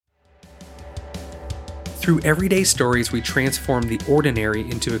Through everyday stories, we transform the ordinary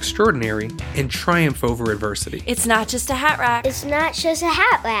into extraordinary and triumph over adversity. It's not just a hat rack. It's not just a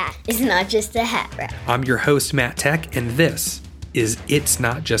hat rack. It's not just a hat rack. I'm your host, Matt Tech, and this is It's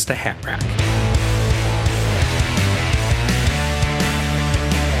Not Just a Hat Rack.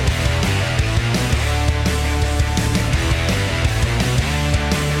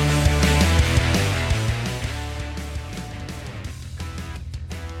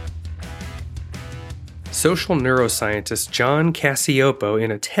 Social neuroscientist John Cacioppo,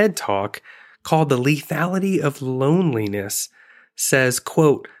 in a TED Talk called The Lethality of Loneliness, says,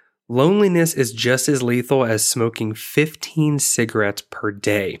 quote, "Loneliness is just as lethal as smoking 15 cigarettes per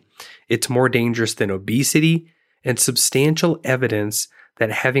day. It's more dangerous than obesity, and substantial evidence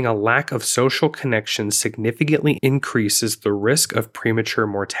that having a lack of social connection significantly increases the risk of premature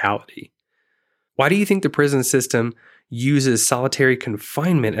mortality." Why do you think the prison system uses solitary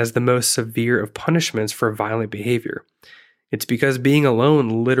confinement as the most severe of punishments for violent behavior? It's because being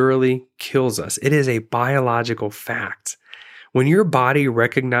alone literally kills us. It is a biological fact. When your body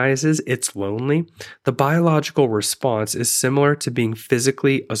recognizes it's lonely, the biological response is similar to being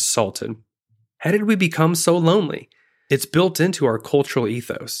physically assaulted. How did we become so lonely? It's built into our cultural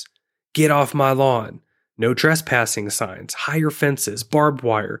ethos. Get off my lawn. No trespassing signs, higher fences, barbed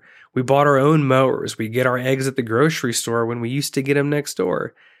wire. We bought our own mowers. We get our eggs at the grocery store when we used to get them next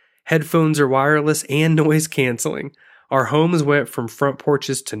door. Headphones are wireless and noise canceling. Our homes went from front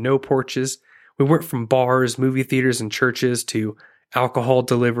porches to no porches. We went from bars, movie theaters, and churches to alcohol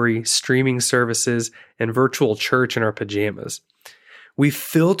delivery, streaming services, and virtual church in our pajamas. We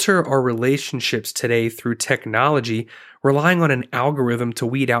filter our relationships today through technology, relying on an algorithm to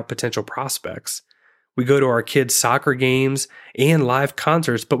weed out potential prospects. We go to our kids' soccer games and live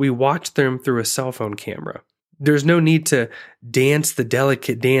concerts, but we watch them through a cell phone camera. There's no need to dance the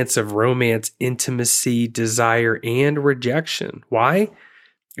delicate dance of romance, intimacy, desire, and rejection. Why?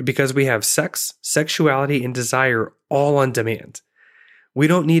 Because we have sex, sexuality, and desire all on demand. We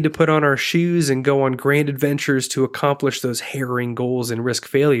don't need to put on our shoes and go on grand adventures to accomplish those harrowing goals and risk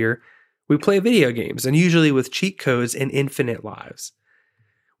failure. We play video games, and usually with cheat codes and infinite lives.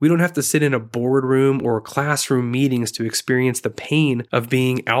 We don't have to sit in a boardroom or classroom meetings to experience the pain of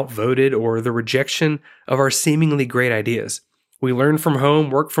being outvoted or the rejection of our seemingly great ideas. We learn from home,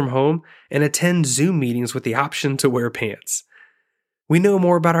 work from home, and attend Zoom meetings with the option to wear pants. We know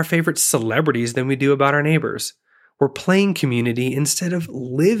more about our favorite celebrities than we do about our neighbors. We're playing community instead of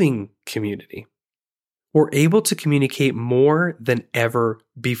living community. We're able to communicate more than ever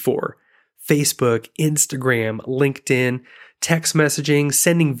before. Facebook, Instagram, LinkedIn, text messaging,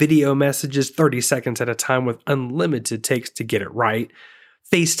 sending video messages 30 seconds at a time with unlimited takes to get it right,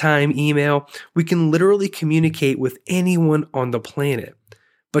 FaceTime, email. We can literally communicate with anyone on the planet.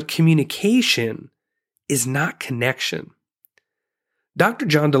 But communication is not connection. Dr.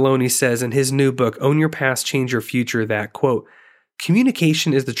 John Deloney says in his new book, Own Your Past, Change Your Future, that, quote,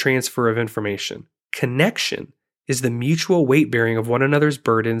 "Communication is the transfer of information. Connection is the mutual weight-bearing of one another's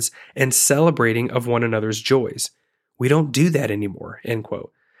burdens and celebrating of one another's joys. We don't do that anymore," end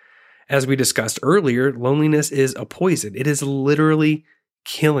quote. As we discussed earlier, loneliness is a poison. It is literally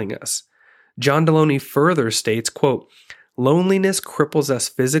killing us. John Deloney further states, quote, "Loneliness cripples us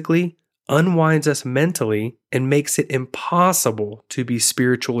physically, unwinds us mentally, and makes it impossible to be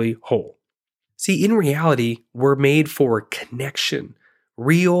spiritually whole." See, in reality, we're made for connection.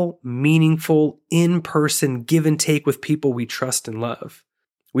 Real, meaningful, in-person give and take with people we trust and love.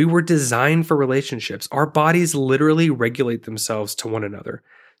 We were designed for relationships. Our bodies literally regulate themselves to one another,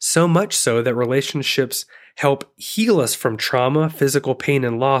 so much so that relationships help heal us from trauma, physical pain,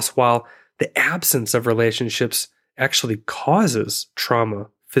 and loss, while the absence of relationships actually causes trauma,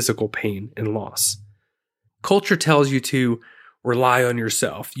 physical pain, and loss. Culture tells you to rely on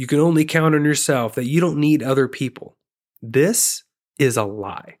yourself. You can only count on yourself, that you don't need other people. This is a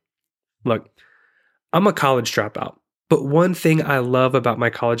lie. Look, I'm a college dropout. But one thing I love about my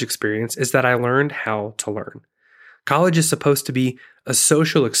college experience is that I learned how to learn. College is supposed to be a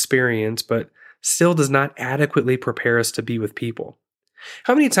social experience, but still does not adequately prepare us to be with people.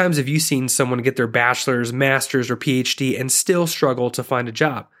 How many times have you seen someone get their bachelor's, master's, or PhD and still struggle to find a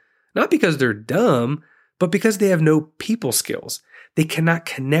job? Not because they're dumb, but because they have no people skills. They cannot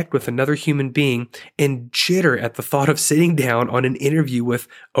connect with another human being and jitter at the thought of sitting down on an interview with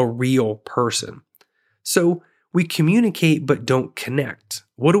a real person. So we communicate but don't connect.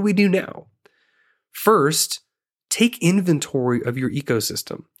 What do we do now? First, take inventory of your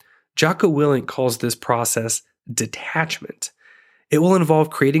ecosystem. Jocko Willink calls this process detachment. It will involve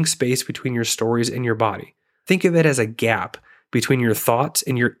creating space between your stories and your body. Think of it as a gap. between your thoughts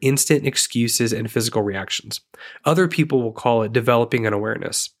and your instant excuses and physical reactions. Other people will call it developing an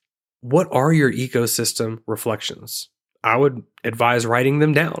awareness. What are your ecosystem reflections? I would advise writing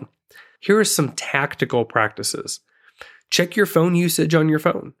them down. Here are some tactical practices. Check your phone usage on your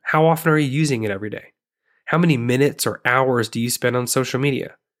phone. How often are you using it every day? How many minutes or hours do you spend on social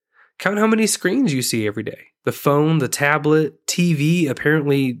media? Count how many screens you see every day. The phone, the tablet, TV,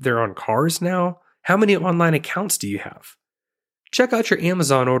 apparently they're on cars now. How many online accounts do you have? Check out your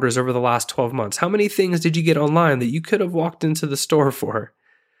Amazon orders over the last 12 months. How many things did you get online that you could have walked into the store for?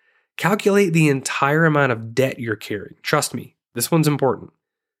 Calculate the entire amount of debt you're carrying. Trust me, this one's important.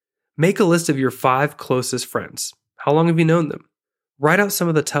 Make a list of your 5 closest friends. How long have you known them? Write out some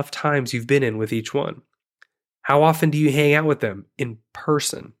of the tough times you've been in with each one. How often do you hang out with them in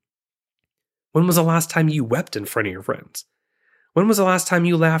person? When was the last time you wept in front of your friends? When was the last time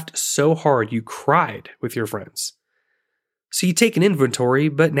you laughed so hard you cried with your friends? So you take an inventory,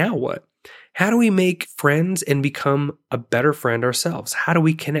 but now what? How do we make friends and become a better friend ourselves? How do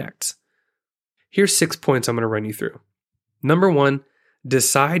we connect? Here's 6 points I'm going to run you through. Number 1,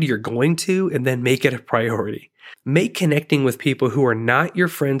 decide you're going to and then make it a priority. Make connecting with people who are not your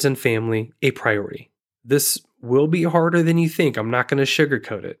friends and family a priority. This will be harder than you think. I'm not going to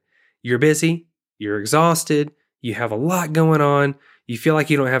sugarcoat it. You're busy, you're exhausted, you have a lot going on, you feel like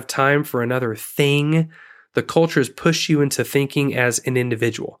you don't have time for another thing. The cultures push you into thinking as an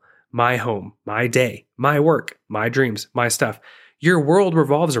individual. My home, my day, my work, my dreams, my stuff. Your world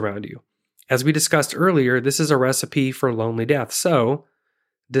revolves around you. As we discussed earlier, this is a recipe for lonely death. So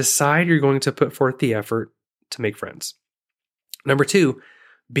decide you're going to put forth the effort to make friends. Number 2,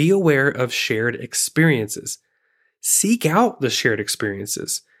 be aware of shared experiences. Seek out the shared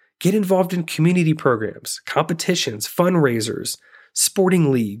experiences. Get involved in community programs, competitions, fundraisers,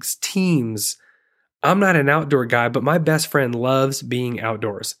 sporting leagues, teams. I'm not an outdoor guy, but my best friend loves being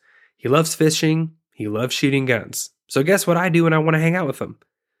outdoors. He loves fishing. He loves shooting guns. So guess what I do when I want to hang out with him?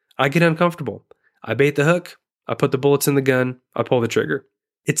 I get uncomfortable. I bait the hook. I put the bullets in the gun. I pull the trigger.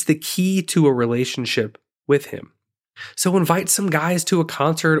 It's the key to a relationship with him. So invite some guys to a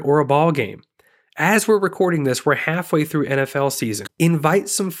concert or a ball game. As we're recording this, we're halfway through NFL season. Invite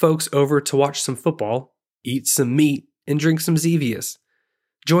some folks over to watch some football, eat some meat, and drink some Zevias.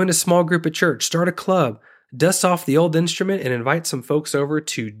 Join a small group at church, start a club, dust off the old instrument, and invite some folks over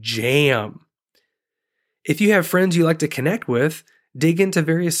to jam. If you have friends you like to connect with, dig into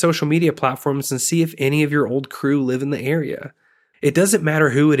various social media platforms and see if any of your old crew live in the area. It doesn't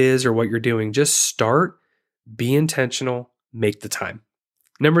matter who it is or what you're doing. Just start, be intentional, make the time.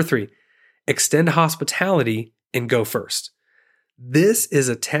 Number 3, extend hospitality and go first. This is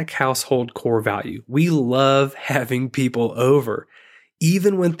a tech household core value. We love having people over.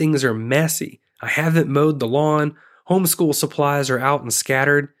 Even when things are messy, I haven't mowed the lawn, homeschool supplies are out and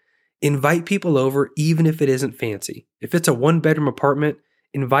scattered, invite people over even if it isn't fancy. If it's a 1-bedroom apartment,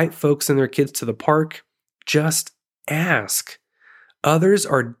 invite folks and their kids to the park. Just ask. Others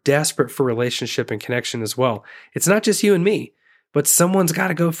are desperate for relationship and connection as well. It's not just you and me, but someone's got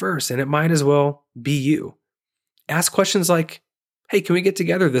to go first, and it might as well be you. Ask questions like, hey, can we get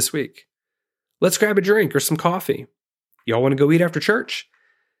together this week? Let's grab a drink or some coffee. Y'all want to go eat after church?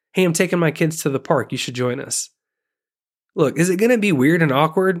 Hey, I'm taking my kids to the park. You should join us. Look, is it going to be weird and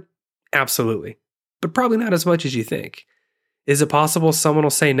awkward? Absolutely. But probably not as much as you think. Is it possible someone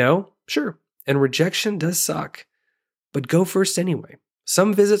will say no? Sure. And rejection does suck. But go first anyway.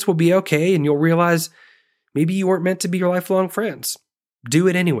 Some visits will be okay and you'll realize maybe you weren't meant to be your lifelong friends. Do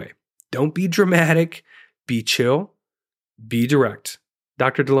it anyway. Don't be dramatic. Be chill. Be direct.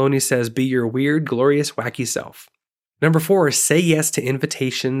 Dr. Deloney says, be your weird, glorious, wacky self. Number 4, say yes to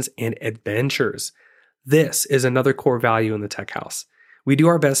invitations and adventures. This is another core value in the Tech House. We do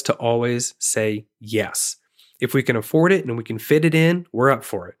our best to always say yes. If we can afford it and we can fit it in, we're up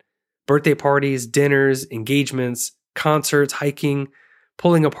for it. Birthday parties, dinners, engagements, concerts, hiking,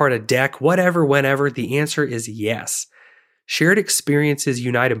 pulling apart a deck, whatever, whenever, the answer is yes. Shared experiences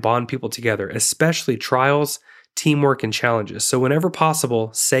unite and bond people together, especially trials, teamwork, and challenges. So whenever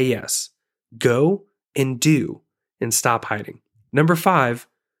possible, say yes. Go and do, and stop hiding. Number 5,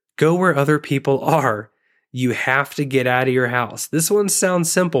 go where other people are. You have to get out of your house. This one sounds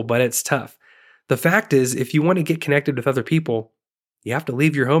simple, but it's tough. The fact is, if you want to get connected with other people, you have to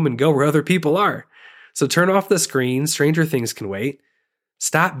leave your home and go where other people are. So turn off the screen. Stranger things can wait.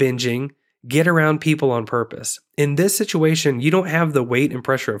 Stop binging. Get around people on purpose. In this situation, you don't have the weight and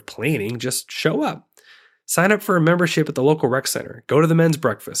pressure of planning. Just show up. Sign up for a membership at the local rec center. Go to the men's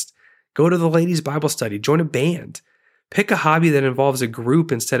breakfast. Go to the ladies' Bible study. Join a band. Pick a hobby that involves a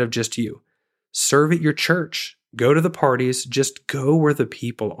group instead of just you. Serve at your church. Go to the parties, just go where the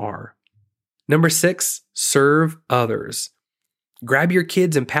people are. Number 6, serve others. Grab your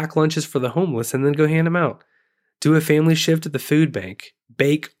kids and pack lunches for the homeless and then go hand them out. Do a family shift at the food bank.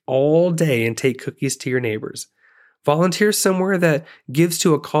 Bake all day and take cookies to your neighbors. Volunteer somewhere that gives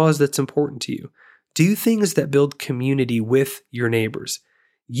to a cause that's important to you. Do things that build community with your neighbors.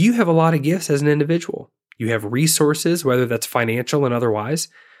 You have a lot of gifts as an individual. You have resources, whether that's financial and otherwise.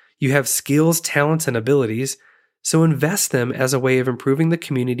 You have skills, talents, and abilities. So invest them as a way of improving the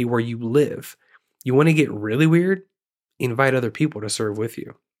community where you live. You want to get really weird? Invite other people to serve with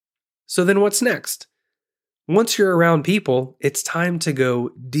you. So then what's next? Once you're around people, it's time to go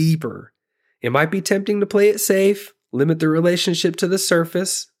deeper. It might be tempting to play it safe, limit the relationship to the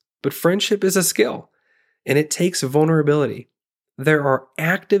surface, but friendship is a skill, and it takes vulnerability. There are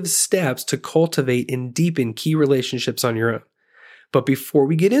active steps to cultivate and deepen key relationships on your own. But before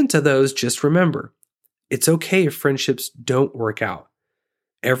we get into those, just remember, it's okay if friendships don't work out.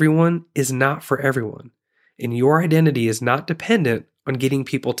 Everyone is not for everyone, and your identity is not dependent on getting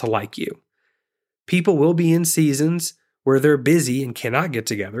people to like you. People will be in seasons where they're busy and cannot get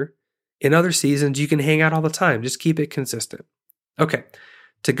together. In other seasons, you can hang out all the time. Just keep it consistent. Okay,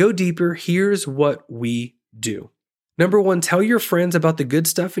 to go deeper, here's what we do. Number 1, tell your friends about the good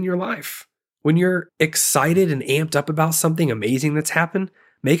stuff in your life. When you're excited and amped up about something amazing that's happened,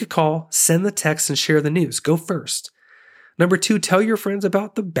 make a call, send the text, and share the news. Go first. Number 2, tell your friends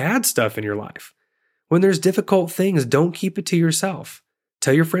about the bad stuff in your life. When there's difficult things, don't keep it to yourself.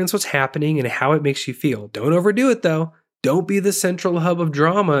 Tell your friends what's happening and how it makes you feel. Don't overdo it though. Don't be the central hub of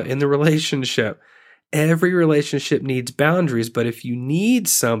drama in the relationship. Every relationship needs boundaries, but if you need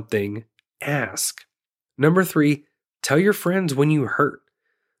something, ask. Number 3, tell your friends when you hurt.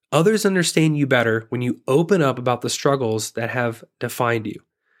 Others understand you better when you open up about the struggles that have defined you.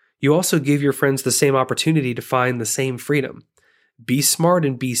 You also give your friends the same opportunity to find the same freedom. Be smart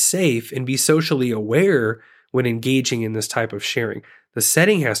and be safe and be socially aware when engaging in this type of sharing. The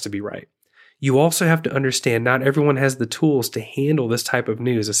setting has to be right. You also have to understand not everyone has the tools to handle this type of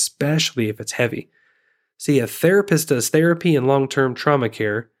news, especially if it's heavy. See, a therapist does therapy and long-term trauma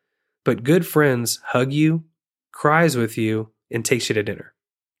care, but good friends hug you, cries with you, and takes you to dinner.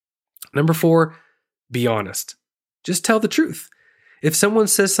 Number 4, be honest. Just tell the truth. If someone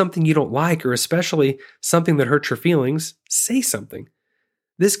says something you don't like, or especially something that hurts your feelings, say something.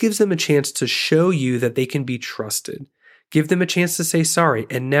 This gives them a chance to show you that they can be trusted. Give them a chance to say sorry,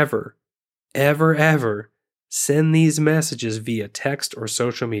 and never, ever, ever send these messages via text or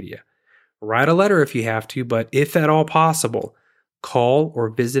social media. Write a letter if you have to, but if at all possible, call or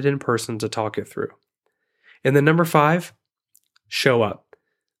visit in person to talk it through. And then number 5, show up.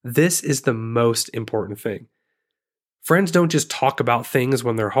 This is the most important thing. Friends don't just talk about things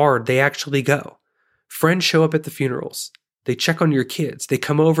when they're hard, they actually go. Friends show up at the funerals. They check on your kids. They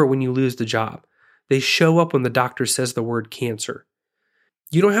come over when you lose the job. They show up when the doctor says the word cancer.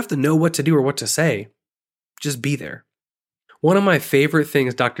 You don't have to know what to do or what to say. Just be there. One of my favorite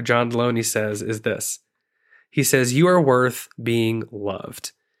things Dr. John Deloney says is this. He says, you are worth being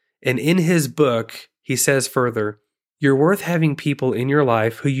loved. And in his book, he says further, you're worth having people in your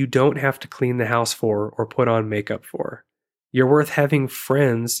life who you don't have to clean the house for or put on makeup for. You're worth having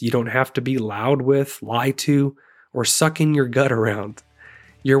friends you don't have to be loud with, lie to, or suck in your gut around.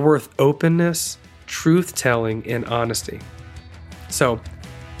 You're worth openness, truth-telling, and honesty. So,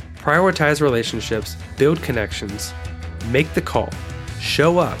 prioritize relationships, build connections, make the call,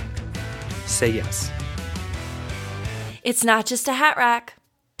 show up, say yes. It's not just a hat rack.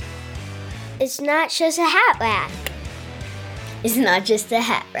 It's not just a hat rack. It's not just a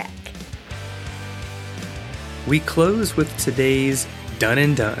hat rack. We close with today's Done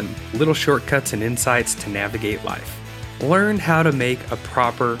and Done, little shortcuts and insights to navigate life. Learn how to make a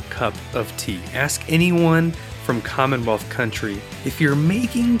proper cup of tea. Ask anyone from Commonwealth country. If you're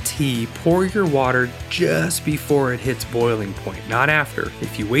making tea, pour your water just before it hits boiling point, not after.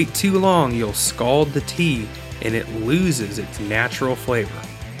 If you wait too long, you'll scald the tea and it loses its natural flavor.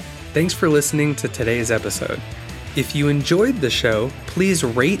 Thanks for listening to today's episode. If you enjoyed the show, please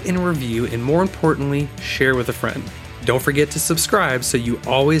rate and review, and more importantly, share with a friend. Don't forget to subscribe so you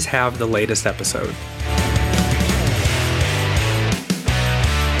always have the latest episode.